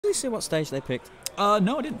actually see what stage they picked?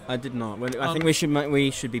 No, I didn't. I did not. I think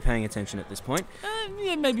we should be paying attention at this point.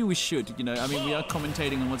 Yeah, maybe we should. You know, I mean, we are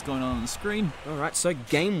commentating on what's going on the screen. All right, so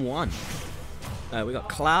game 1. We got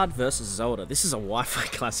Cloud versus Zelda. This is a Wi-Fi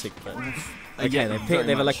classic, but okay,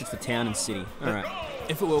 they've elected for town and city. All right.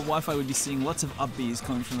 If it were Wi-Fi, we'd be seeing lots of up Bs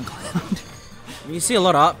coming from the Cloud. You see a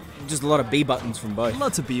lot of just a lot of B buttons from both.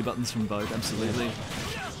 Lots of B buttons from both, absolutely.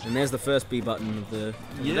 Yeah. And there's the first B button of the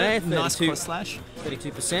day. Nice cross slash.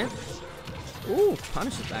 32%. Ooh,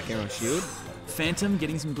 punishes back air on shield. Phantom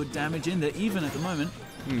getting some good damage in. They're even at the moment.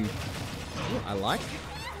 Ooh, I like.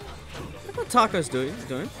 Look what Taicho's doing.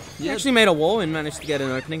 He Yeah. actually made a wall and managed to get an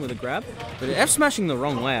opening with a grab. But F smashing the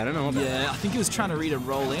wrong way. I don't know about Yeah, I think he was trying to read a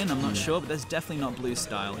roll in. I'm not sure, but that's definitely not Blue's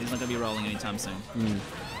style. He's not going to be rolling anytime soon.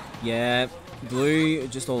 Yeah, Blue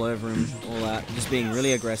just all over him, all that. Just being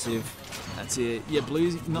really aggressive. That's it. Yeah,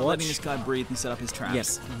 Blue's not letting this guy breathe and set up his traps.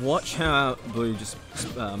 Yes, watch how Blue just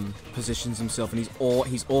positions himself, and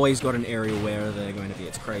he's always got an area where they're going to be.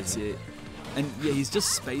 It's crazy. That's it. And yeah, he's just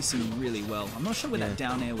spacing really well. I'm not sure where that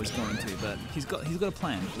down air was going to, but he's got a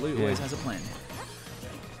plan. Blue always has a plan.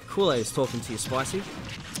 Kool-Aid's talking to you, Spicy.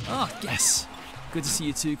 Oh, yes. Good to see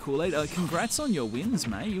you too, Kool-Aid. Congrats on your wins,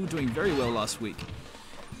 mate. You were doing very well last week.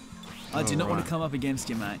 I do not want to come up against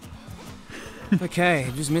you, mate.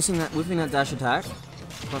 Okay, just whipping that dash attack.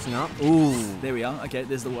 Crossing up. Ooh. There we are. Okay,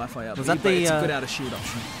 there's the Wi-Fi up. Was that the... It's a good out of shield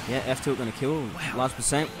option. Yeah, F tilt gonna kill. Wow. Last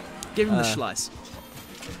percent. Give him the slice.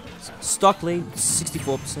 Stock lead,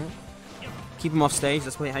 64%. Keep him off stage,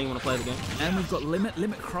 that's how you want to play the game. And we've got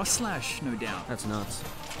limit cross slash, no doubt. That's nuts.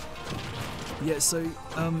 Yeah, so,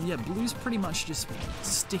 Blue's pretty much just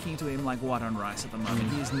sticking to him like white on rice at the moment.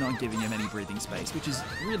 He is not giving him any breathing space, which is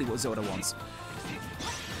really what Zelda wants.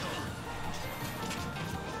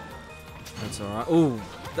 That's alright. Ooh,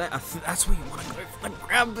 that's where you want to go for the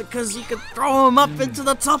grab, because you can throw him up into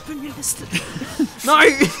the top and you missed it. No!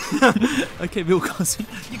 Okay, Bill Cosby,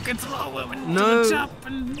 you can throw him into the top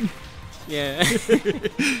and... Yeah.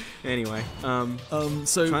 Anyway,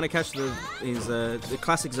 so trying to catch the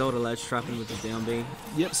classic Zelda ledge trapping with the down B.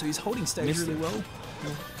 Yep. So he's holding stage really well.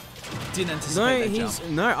 Didn't anticipate that jump.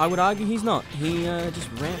 No, I would argue he's not. He just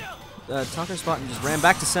ran. TacoSpartan just ran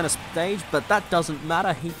back to center stage, but that doesn't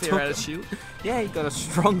matter. He fair out of shield. Yeah, he got a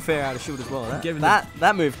strong fair out of shield as well.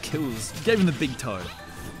 That move kills. Gave him the big toe.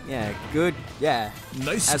 Yeah, good. Yeah.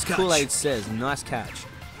 Nice As catch. Kool-Aid says, nice catch.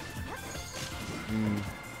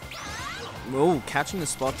 Oh, catching the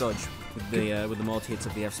spot dodge with the multi hits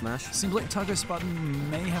of the F smash. Seems like TacoSpartan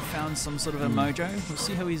may have found some sort of a mojo. We'll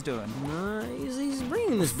see how he's doing. No, he's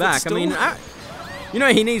bringing this back. I mean,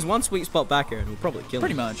 he needs one sweet spot back here and he'll probably kill him.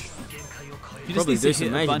 Pretty much. He Probably just needs to do some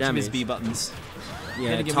hit a major bunch of his damage. B buttons.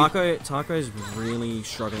 Yeah, Taco's really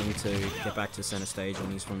struggling to get back to center stage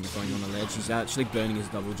when he's going on the ledge. He's actually burning his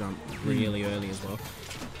double jump really early as well.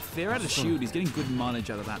 Fair out of shield. He's getting good mileage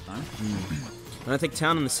out of that though. And I think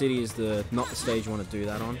town and the city is not the stage you want to do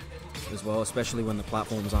that on as well, especially when the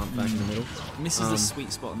platforms aren't back in the middle. Misses the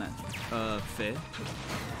sweet spot on that fair.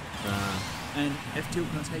 And F tilt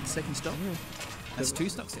can take second stock. That's 2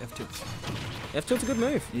 stocks to F tilt. F tilt's a good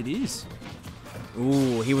move. It is.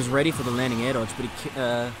 Ooh, he was ready for the landing air dodge,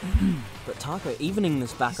 but Taco evening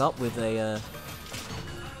this back up with a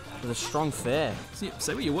strong fair. See,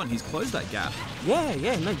 say what you want. He's closed that gap. Yeah,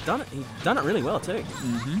 no, he's done it really well too.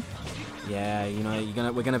 Yeah, you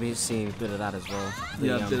know, we're gonna be seeing a bit of that as well.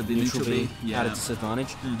 A bit of the neutral B at a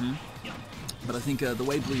disadvantage. But I think the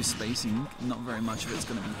way Blue's spacing, not very much of it's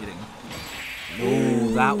going to be hitting.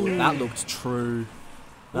 Ooh, that looked true.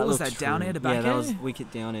 What was that, down air to back air? Yeah, that was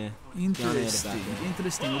wicked down air. Interesting.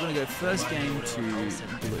 We're going to go first game to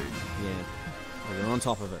Blue. Yeah, we're on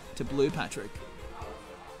top of it. To Blue, Patrick.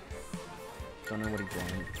 Don't know what he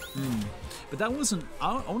wanted. But that wasn't,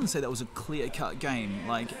 I wouldn't say that was a clear-cut game.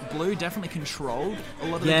 Like, Blue definitely controlled a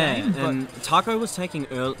lot of the game. And Taco was taking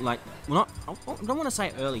I don't want to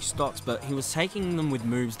say early stocks, but he was taking them with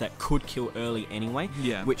moves that could kill early anyway,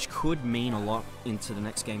 which could mean a lot into the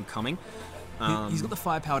next game coming. He's got the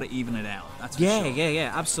firepower to even it out. That's for sure.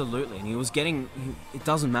 Yeah, Absolutely. And he was getting, it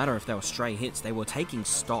doesn't matter if they were stray hits, they were taking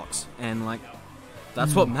stocks. And, like,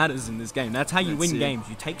 that's what matters in this game. That's how you win games.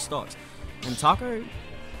 You take stocks. And Taco,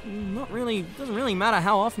 doesn't really matter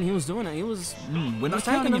how often he was doing it. We're not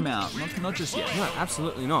counting him out. Not just yet. No,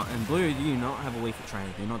 absolutely not. And Blue, do you not have a Wii Fit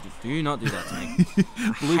trainer? Do not do that to me.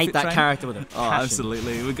 I hate that character with a passion. Oh,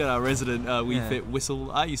 absolutely. We've got our resident Wii Fit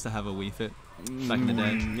Whistle. I used to have a Wii Fit back in the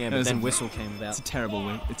day. Yeah, but then Whistle came about. It's a terrible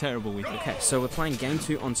Wii Fit. Okay, so we're playing game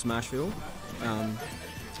 2 on Smashville. A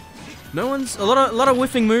lot of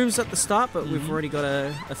whiffing moves at the start, but we've already got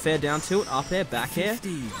a fair down tilt, up air, back air.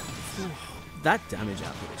 That damage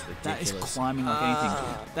output is ridiculous. That is climbing like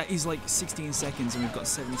anything. That is like 16 seconds, and we've got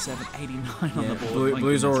 77, 89 on the board.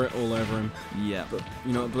 Blue's all over him. Yeah. But,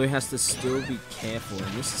 you know, Blue has to still be careful,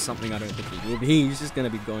 and this is something I don't think he will be. He's just going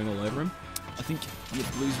to be going all over him. I think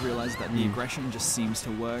Blue's realised that the aggression just seems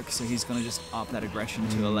to work, so he's going to just up that aggression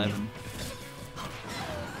to 11.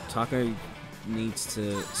 Taco needs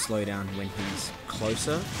to slow down when he's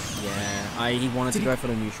closer. Yeah, he wanted to go for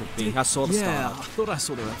the neutral B. I saw the startup. I thought I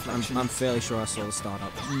saw the reflection. I'm fairly sure I saw the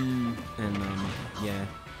startup. And, yeah,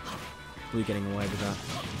 Blue getting away with that.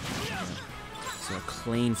 Yeah. So a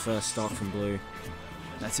clean first stock from Blue.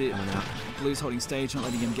 That's it. Blue's holding stage, not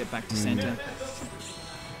letting him get back to center.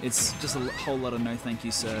 It's just a whole lot of no thank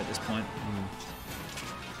you, sir, at this point.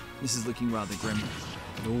 This is looking rather grim.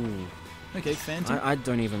 Ooh. Okay, Phantom. I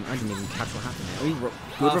didn't even catch what happened there.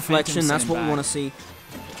 Good reflection. That's what we want to see.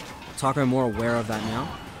 Taco more aware of that now.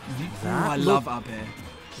 I love up air.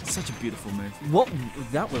 It's such a beautiful move. What?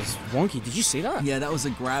 That was wonky. Did you see that? Yeah, that was a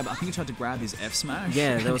grab. I think he tried to grab his F smash.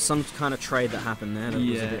 Yeah, there was some kind of trade that happened there that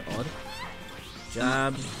was a bit odd.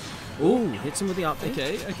 Jab. Ooh, hits him with the up.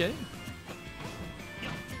 Okay.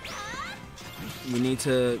 We need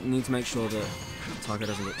to make sure that Taco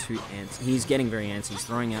doesn't get too antsy. He's getting very antsy. He's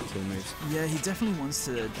throwing out tool moves. Yeah, he definitely wants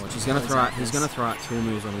to. Watch, he's gonna throw out. He's gonna throw out tool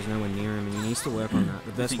moves when he's nowhere near him, and he needs to work on that.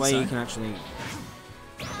 The best way he can actually.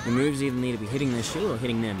 The moves either need to be hitting their shield or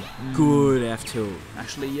hitting them. Good F2.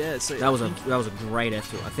 Actually, yeah. So that was a great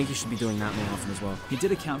F2. I think he should be doing that more often as well. He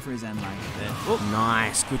did account for his end lag there. Oh,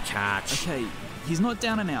 nice, good catch. Okay, he's not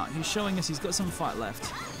down and out. He's showing us he's got some fight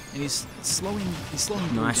left. And he's slowing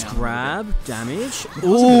nice down grab, damage.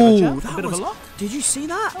 Ooh, a bit of a lock. Did you see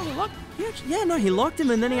that? Oh, the lock. He locked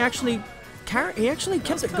him, and then he actually kept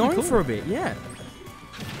it going for a bit. Yeah.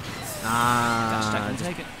 Dash attack and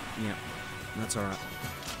take it. Yeah, that's all right.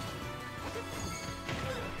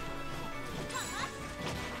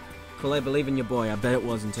 Cool, I believe in your boy. I bet it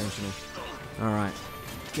was intentional. All right.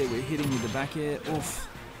 Okay, we're hitting with the back air. Oof.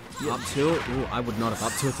 Yep. Up tilt. Ooh, I would not have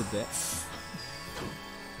up tilted there.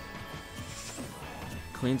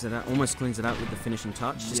 Cleans it out, almost cleans it out with the finishing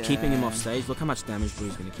touch. Just keeping him off stage. Look how much damage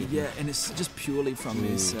Blue's going to keep him. Yeah, and it's just purely from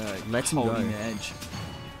his holding edge.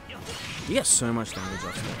 You get so much damage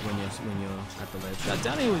off that when you're at the ledge. That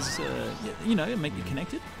down air was, make you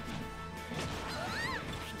connected.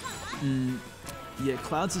 Yeah,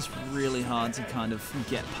 Clouds is really hard to kind of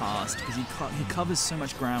get past because he covers so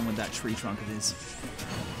much ground with that tree trunk of his.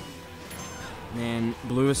 Man,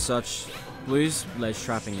 Blue's ledge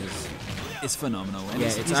trapping is phenomenal. And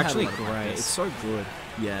it's actually great. It's so good.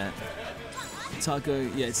 Yeah. Taco,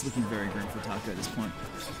 it's looking very grim for Taco at this point.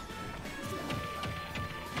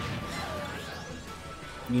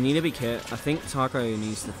 You need to be careful. I think Taco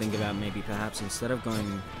needs to think about maybe perhaps instead of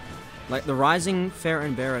going... Like, the Rising, Fair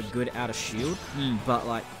and Bear are good out of shield, but,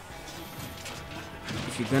 like,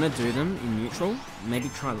 if you're going to do them in neutral, maybe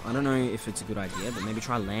try... I don't know if it's a good idea, but maybe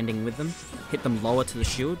try landing with them. Hit them lower to the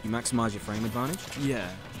shield. You maximize your frame advantage. Yeah.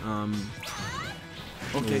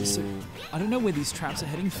 Okay, so I don't know where these traps are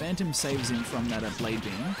heading. Phantom saves him from that blade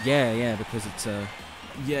beam. Yeah, because it's a...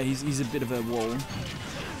 Yeah, he's a bit of a wall.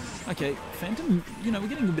 Okay, Phantom, we're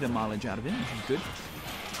getting a bit of mileage out of him, which is good.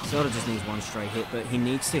 Zelda just needs one straight hit, but he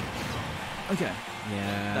needs to... Okay.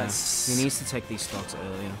 Yeah, he needs to take these stocks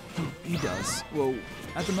earlier. He does. Well,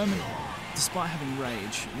 at the moment, despite having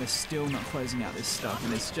rage, we're still not closing out this stuff,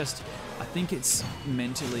 and it's just... I think it's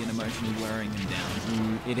mentally and emotionally wearing him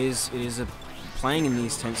down. It is playing in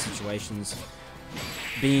these tense situations,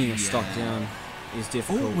 being a stock down is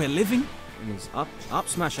difficult. Oh, we're living. It's up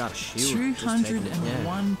smash out of shield.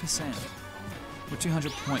 201%. Or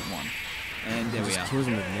 200.1. And there we are. Kills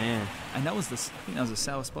him with Nair. And that was I think that was a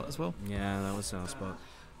sour spot as well. Yeah, that was sour spot.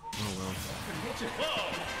 Oh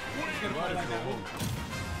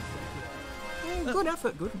well. Good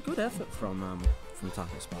effort. Good effort from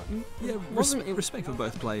TacoSpartan. Yeah, respect for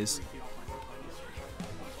both players.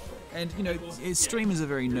 And, stream is a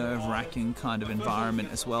very nerve-wracking kind of environment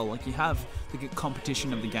as well. Like, you have the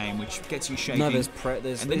competition of the game, which gets you shaking. No, there's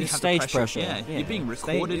and then you have stage pressure. Yeah, you're being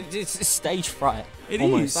recorded. It's stage fright. It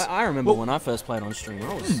almost. is. I remember when I first played on stream,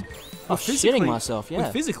 I was shitting myself, We're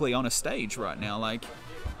physically on a stage right now. Like,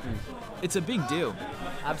 it's a big deal.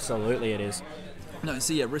 Absolutely it is. No,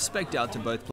 so yeah, respect out to both players.